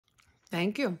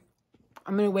Thank you.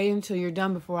 I'm going to wait until you're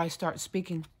done before I start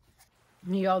speaking.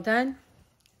 You all done?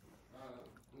 I'm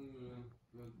gonna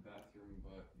go to the bathroom,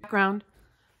 but... Background.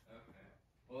 Okay.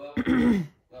 Well,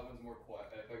 that one's more quiet.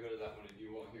 If I go to that one,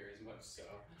 you won't hear as much, so...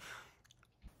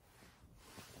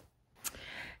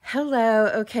 Hello.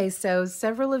 Okay, so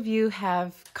several of you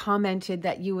have commented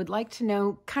that you would like to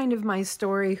know kind of my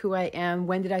story, who I am,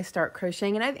 when did I start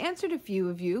crocheting, and I've answered a few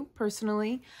of you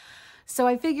personally. So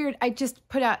I figured I'd just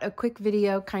put out a quick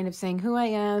video kind of saying who I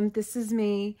am, this is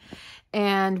me,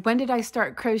 and when did I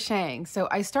start crocheting. So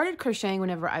I started crocheting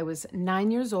whenever I was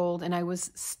 9 years old, and I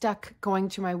was stuck going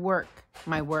to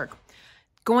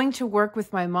going to work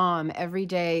with my mom every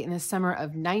day in the summer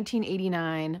of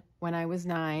 1989 when I was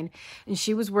 9. And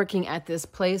she was working at this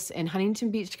place in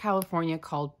Huntington Beach, California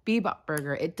called Bebop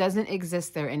Burger. It doesn't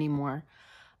exist there anymore.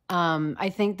 I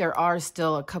think there are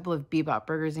still a couple of Bebop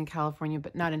Burgers in California,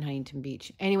 but not in Huntington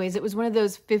Beach. Anyways, it was one of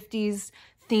those 50s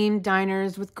themed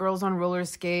diners with girls on roller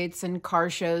skates and car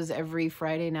shows every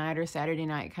Friday night or Saturday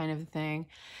night kind of thing.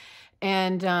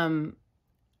 And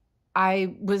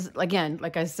I was, again,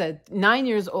 like I said, 9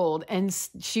 years old, and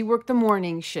she worked the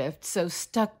morning shift, so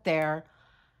stuck there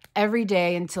every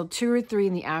day until 2 or 3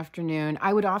 in the afternoon.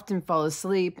 I would often fall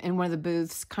asleep in one of the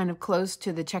booths kind of close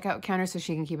to the checkout counter so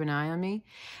she can keep an eye on me.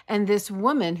 And this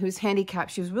woman who's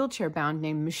handicapped, she was wheelchair bound,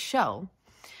 named Michelle.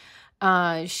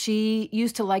 She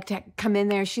used to like to come in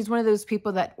there. She's one of those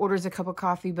people that orders a cup of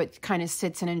coffee but kind of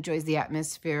sits and enjoys the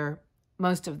atmosphere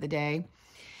most of the day.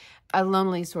 A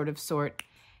lonely sort.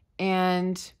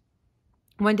 And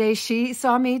one day she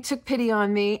saw me, took pity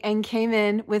on me, and came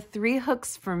in with 3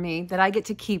 hooks for me that I get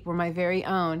to keep, were my very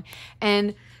own,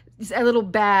 and a little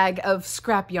bag of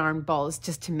scrap yarn balls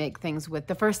just to make things with.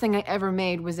 The first thing I ever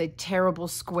made was a terrible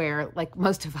square, like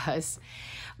most of us.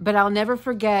 But I'll never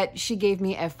forget, she gave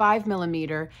me a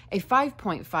 5mm, a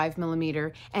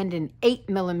 5.5mm, and an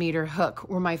 8mm hook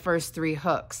were my first 3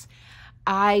 hooks.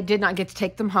 I did not get to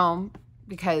take them home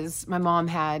because my mom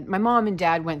and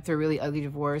dad went through a really ugly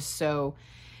divorce. So,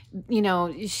 you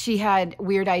know, she had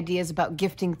weird ideas about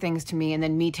gifting things to me and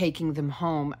then me taking them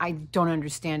home. I don't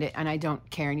understand it, and I don't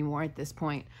care anymore at this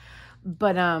point.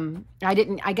 But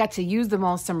I got to use them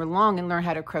all summer long and learn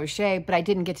how to crochet, but I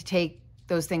didn't get to take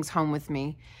those things home with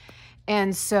me.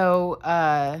 And so,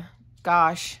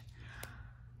 gosh,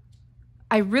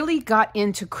 I really got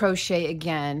into crochet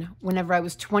again whenever I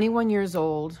was 22 years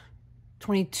old,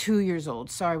 when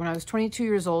I was 22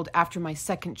 years old after my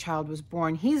second child was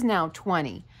born. He's now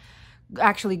 20,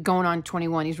 actually going on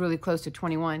 21. He's really close to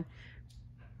 21.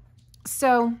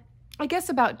 So I guess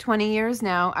about 20 years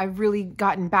now, I've really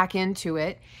gotten back into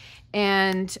it.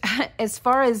 And as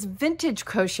far as vintage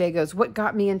crochet goes, what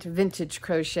got me into vintage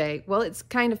crochet? Well, it's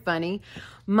kind of funny.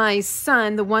 My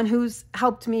son, the one who's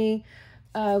helped me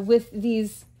with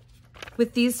these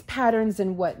patterns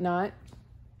and whatnot,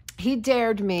 he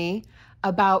dared me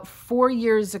about 4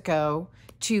 years ago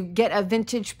to get a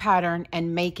vintage pattern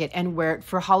and make it and wear it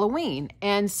for Halloween.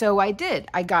 And so I did.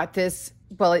 I got this,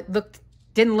 well,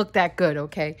 didn't look that good,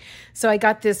 okay? So I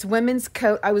got this women's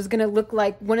coat. I was gonna look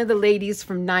like one of the ladies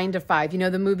from 9 to 5. You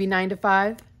know the movie 9 to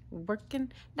 5?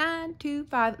 Working 9 to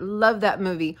 5. Love that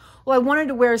movie. Well, I wanted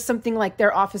to wear something like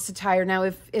their office attire. Now,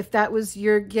 if that was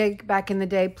your gig back in the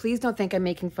day, please don't think I'm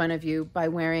making fun of you by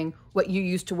wearing what you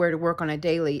used to wear to work on a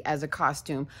daily as a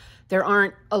costume. There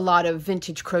aren't a lot of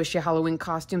vintage crochet Halloween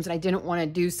costumes, and I didn't want to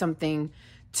do something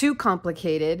too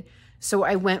complicated. So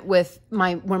I went with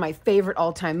one of my favorite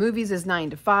all-time movies is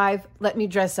 9 to 5. Let me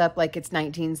dress up like it's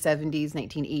 1970s,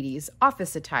 1980s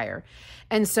office attire.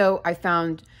 And so I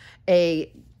found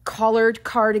a collared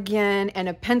cardigan and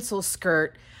a pencil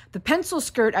skirt. The pencil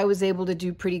skirt I was able to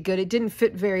do pretty good. It didn't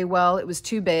fit very well. It was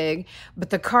too big. But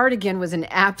the cardigan was an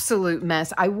absolute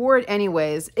mess. I wore it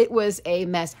anyways. It was a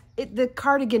mess. The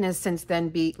cardigan has since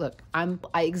then look,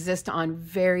 I exist on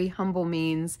very humble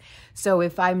means. So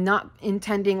if I'm not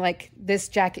intending like this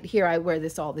jacket here, I wear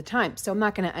this all the time. So I'm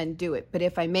not going to undo it. But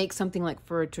if I make something like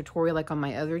for a tutorial like on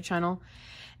my other channel,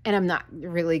 and I'm not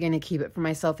really going to keep it for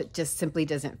myself, it just simply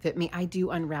doesn't fit me, I do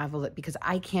unravel it because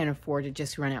I can't afford to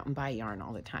just run out and buy yarn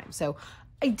all the time. So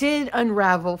I did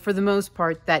unravel, for the most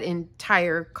part, that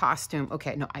entire costume.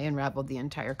 Okay, no, I unraveled the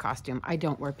entire costume. I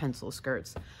don't wear pencil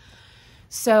skirts.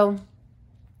 So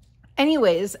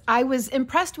anyways, I was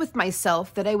impressed with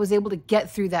myself that I was able to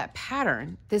get through that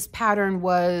pattern. This pattern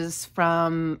was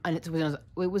it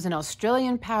was an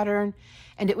Australian pattern,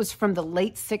 and it was from the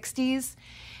late 60s.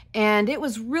 And it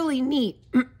was really neat.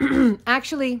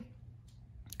 Actually,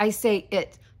 I say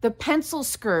it. The pencil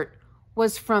skirt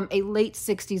was from a late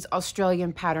 60s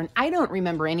Australian pattern. I don't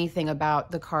remember anything about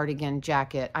the cardigan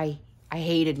jacket. I I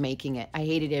hated making it. I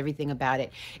hated everything about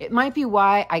it. It might be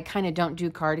why I kind of don't do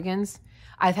cardigans.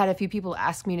 I've had a few people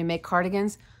ask me to make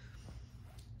cardigans.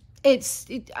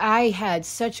 I had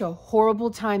such a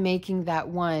horrible time making that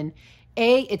one.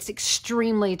 It's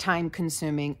extremely time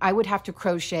consuming. I would have to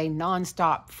crochet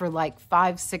nonstop for like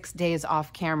 5-6 days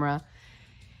off camera.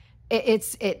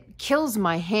 It kills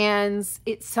my hands.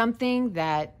 It's something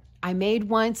that I made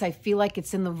once. I feel like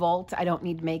it's in the vault. I don't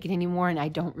need to make it anymore, and I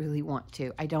don't really want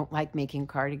to. I don't like making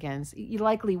cardigans. You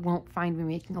likely won't find me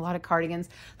making a lot of cardigans.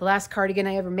 The last cardigan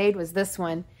I ever made was this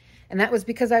one, and that was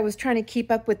because I was trying to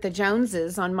keep up with the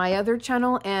Joneses on my other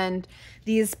channel, and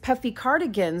these puffy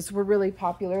cardigans were really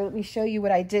popular. Let me show you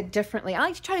what I did differently. I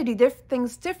like to try to do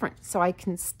things different so I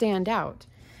can stand out.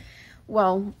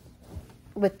 Well,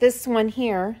 with this one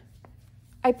here,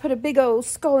 I put a big old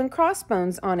skull and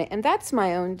crossbones on it, and that's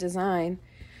my own design.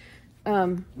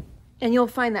 And you'll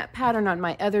find that pattern on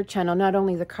my other channel, not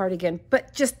only the cardigan,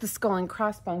 but just the skull and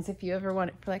crossbones if you ever want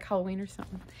it for like Halloween or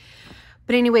something.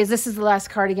 But anyways, this is the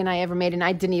last cardigan I ever made, and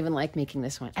I didn't even like making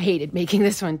this one. I hated making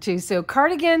this one too. So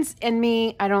cardigans and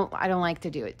me, I don't like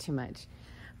to do it too much.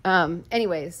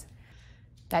 Anyways,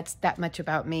 that's that much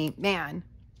about me. Man,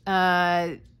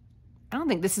 I don't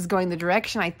think this is going the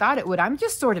direction I thought it would. I'm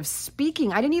just sort of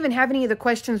speaking. I didn't even have any of the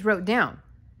questions wrote down.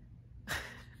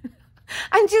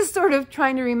 I'm just sort of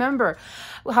trying to remember.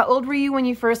 How old were you when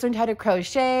you first learned how to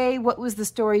crochet? What was the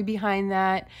story behind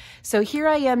that? So here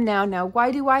I am now. Now,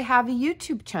 why do I have a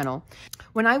YouTube channel?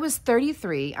 When I was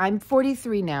 33, I'm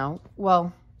 43 now.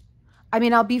 Well, I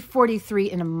mean, I'll be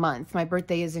 43 in a month. My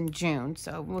birthday is in June,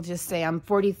 so we'll just say I'm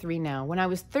 43 now. When I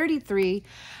was 33,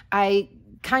 I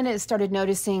kind of started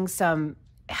noticing some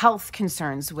health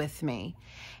concerns with me.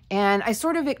 And I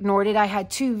sort of ignored it. I had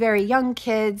 2 very young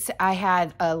kids. I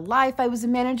had a life. I was a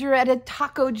manager at a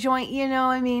taco joint, you know,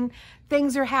 I mean,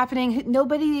 things are happening.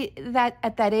 Nobody that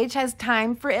at that age has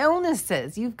time for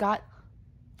illnesses. You've got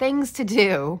things to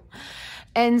do.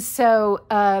 And so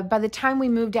by the time we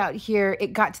moved out here,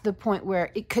 it got to the point where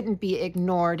it couldn't be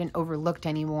ignored and overlooked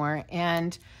anymore.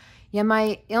 And yeah,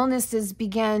 my illnesses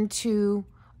began to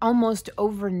almost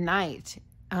overnight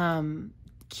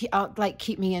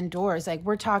keep me indoors. Like,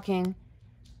 we're talking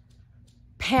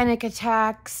panic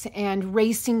attacks and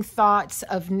racing thoughts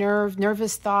of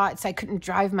nervous thoughts. I couldn't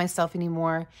drive myself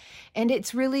anymore. And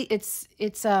it's really,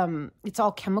 it's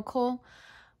all chemical.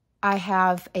 I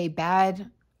have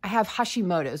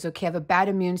Hashimoto's, okay? I have a bad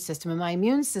immune system, and my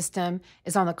immune system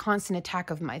is on the constant attack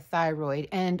of my thyroid,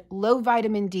 and low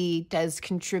vitamin D does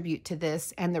contribute to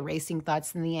this, and the racing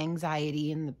thoughts and the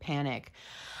anxiety and the panic.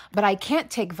 But I can't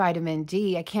take vitamin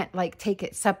D. I can't take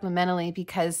it supplementally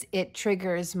because it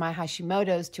triggers my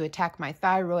Hashimoto's to attack my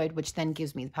thyroid, which then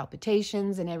gives me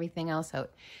palpitations and everything else. So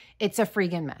it's a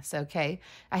freaking mess, okay?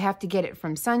 I have to get it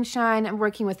from sunshine. I'm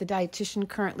working with a dietitian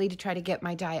currently to try to get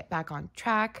my diet back on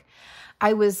track.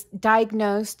 I was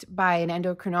diagnosed by an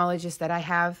endocrinologist that I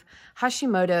have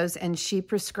Hashimoto's, and she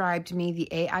prescribed me the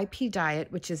AIP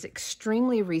diet, which is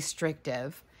extremely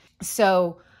restrictive.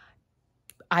 So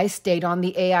I stayed on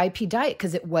the AIP diet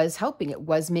because it was helping. It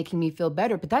was making me feel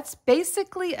better. But that's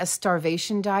basically a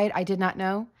starvation diet. I did not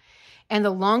know. And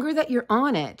the longer that you're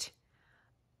on it,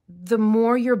 the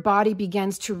more your body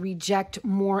begins to reject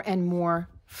more and more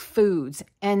foods,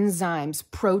 enzymes,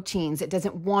 proteins. It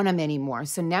doesn't want them anymore.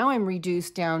 So now I'm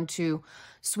reduced down to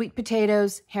sweet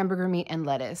potatoes, hamburger meat, and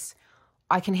lettuce.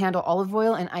 I can handle olive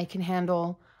oil, and I can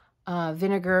handle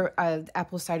vinegar,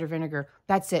 apple cider vinegar.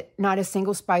 That's it. Not a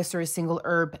single spice or a single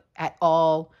herb at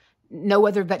all. No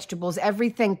other vegetables.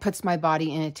 Everything puts my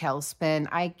body in a tailspin.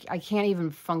 I can't even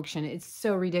function. It's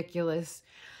so ridiculous.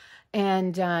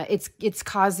 And it's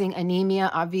causing anemia,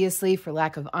 obviously, for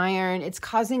lack of iron. It's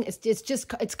causing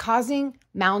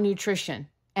malnutrition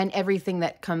and everything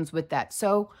that comes with that.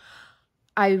 So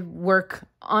I work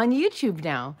on YouTube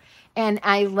now. And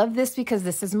I love this because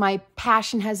this is my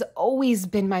passion, has always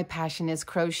been my passion, is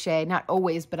crochet. Not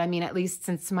always, but I mean, at least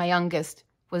since my youngest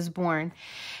was born.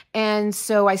 And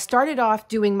so I started off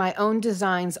doing my own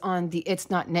designs on the It's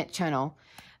Not Knit channel.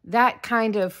 That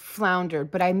kind of floundered,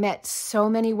 but I met so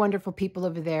many wonderful people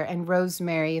over there, and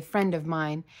Rosemary, a friend of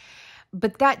mine.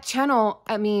 But that channel,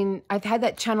 I mean, I've had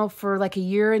that channel for like 1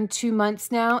 year and 2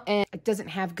 months now, and it doesn't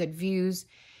have good views.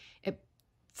 It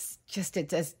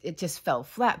just fell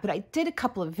flat. But I did a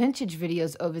couple of vintage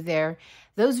videos over there.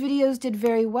 Those videos did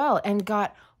very well and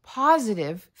got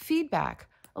positive feedback,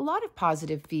 a lot of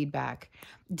positive feedback.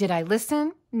 Did I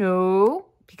listen? No,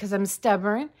 because I'm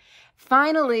stubborn.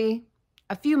 Finally,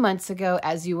 a few months ago,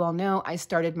 as you all know, I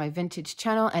started my vintage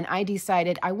channel, and I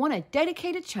decided I want to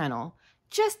dedicate a channel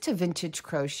just to vintage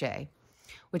crochet.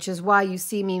 which is why you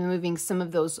see me moving some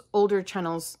of those older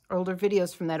channels, older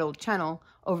videos from that old channel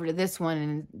over to this one,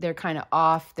 and they're kind of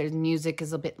off. Their music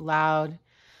is a bit loud.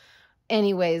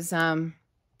 Anyways, I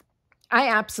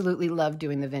absolutely love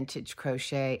doing the vintage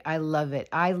crochet. I love it.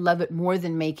 I love it more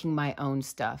than making my own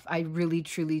stuff. I really,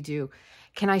 truly do.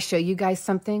 Can I show you guys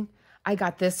something? I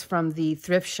got this from the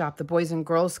thrift shop, the Boys and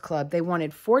Girls Club. They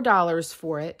wanted $4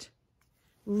 for it.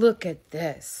 Look at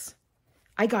this.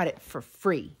 I got it for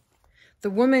free. The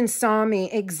woman saw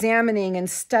me examining and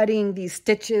studying these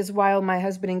stitches while my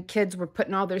husband and kids were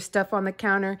putting all their stuff on the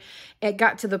counter. It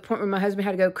got to the point where my husband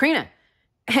had to go, Karina.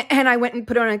 And I went and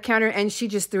put it on a counter, and she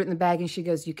just threw it in the bag, and she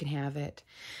goes, you can have it.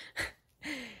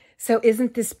 So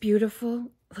isn't this beautiful?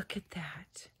 Look at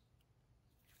that.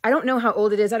 I don't know how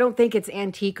old it is. I don't think it's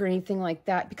antique or anything like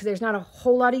that because there's not a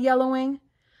whole lot of yellowing.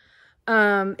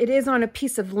 It is on a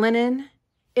piece of linen.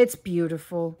 It's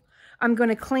beautiful. I'm going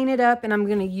to clean it up, and I'm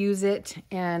going to use it,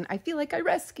 and I feel like I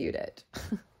rescued it.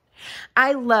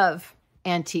 I love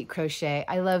antique crochet.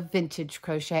 I love vintage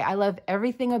crochet. I love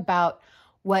everything about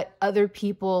what other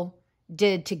people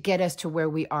did to get us to where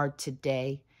we are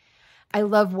today. I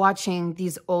love watching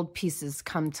these old pieces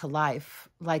come to life,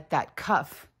 like that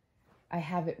cuff. I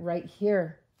have it right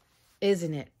here.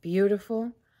 Isn't it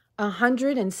beautiful?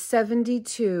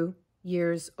 172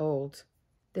 years old,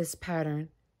 this pattern.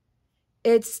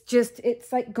 It's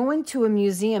like going to a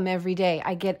museum every day.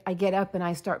 I get up and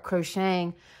I start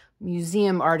crocheting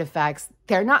museum artifacts.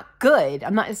 They're not good.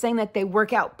 I'm not saying that they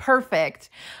work out perfect.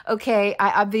 Okay,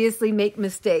 I obviously make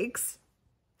mistakes.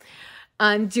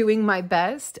 I'm doing my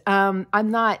best. I'm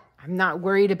not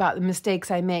worried about the mistakes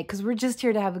I make because we're just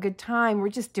here to have a good time. We're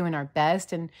just doing our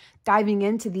best and diving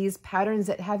into these patterns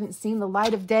that haven't seen the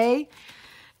light of day.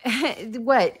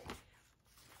 What?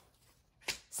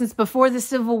 Since before the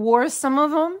Civil War, some of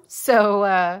them.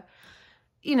 So,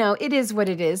 you know, it is what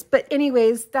it is. But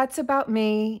anyways, that's about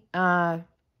me. I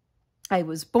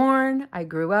was born. I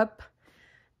grew up.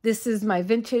 This is my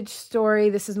vintage story.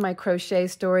 This is my crochet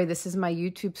story. This is my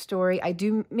YouTube story. I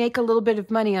do make a little bit of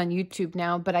money on YouTube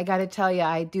now, but I got to tell you,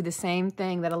 I do the same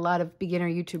thing that a lot of beginner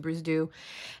YouTubers do.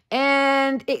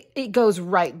 And it goes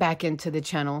right back into the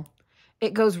channel.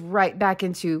 It goes right back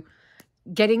into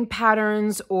getting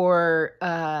patterns or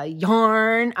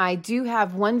yarn. I do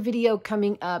have one video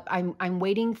coming up. I'm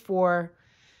waiting for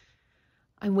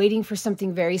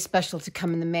something very special to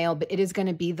come in the mail, but it is going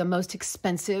to be the most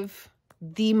expensive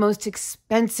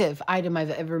item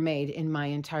I've ever made in my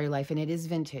entire life, and it is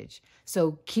vintage.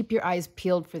 So keep your eyes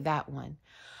peeled for that one.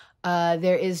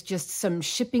 There is just some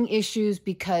shipping issues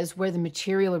because where the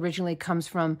material originally comes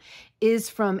from is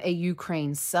from a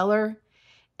Ukraine seller,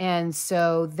 and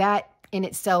so that in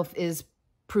itself is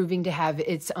proving to have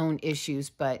its own issues,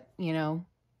 but you know,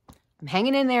 I'm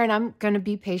hanging in there and I'm going to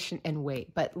be patient and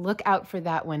wait, but look out for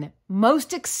that one.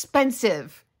 Most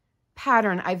expensive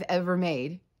pattern I've ever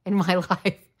made in my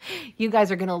life. You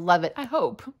guys are going to love it. I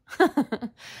hope.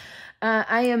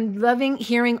 I am loving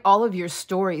hearing all of your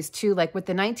stories too, like with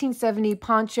the 1970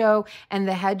 poncho and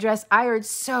the headdress. I heard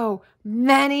so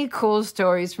many cool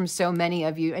stories from so many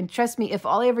of you. And trust me, if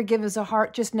all I ever give is a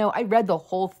heart, just know I read the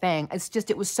whole thing.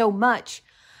 It was so much.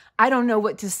 I don't know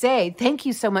what to say. Thank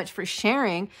you so much for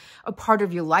sharing a part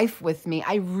of your life with me.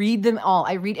 I read them all.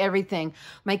 I read everything.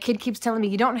 My kid keeps telling me,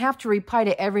 you don't have to reply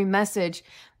to every message.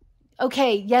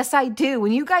 Okay, yes, I do.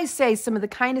 When you guys say some of the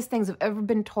kindest things I've ever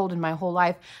been told in my whole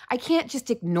life, I can't just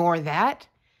ignore that.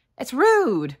 That's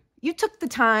rude. You took the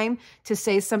time to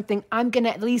say something.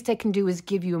 At least I can do is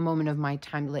give you a moment of my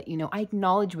time to let you know. I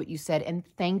acknowledge what you said and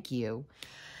thank you.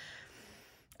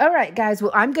 All right, guys.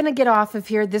 Well, I'm going to get off of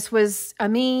here. This was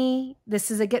me.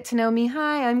 This is a get to know me.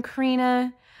 Hi, I'm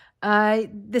Karina.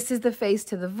 This is the face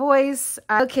to the voice.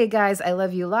 Okay, guys, I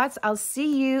love you lots. I'll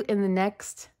see you in the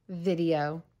next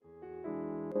video.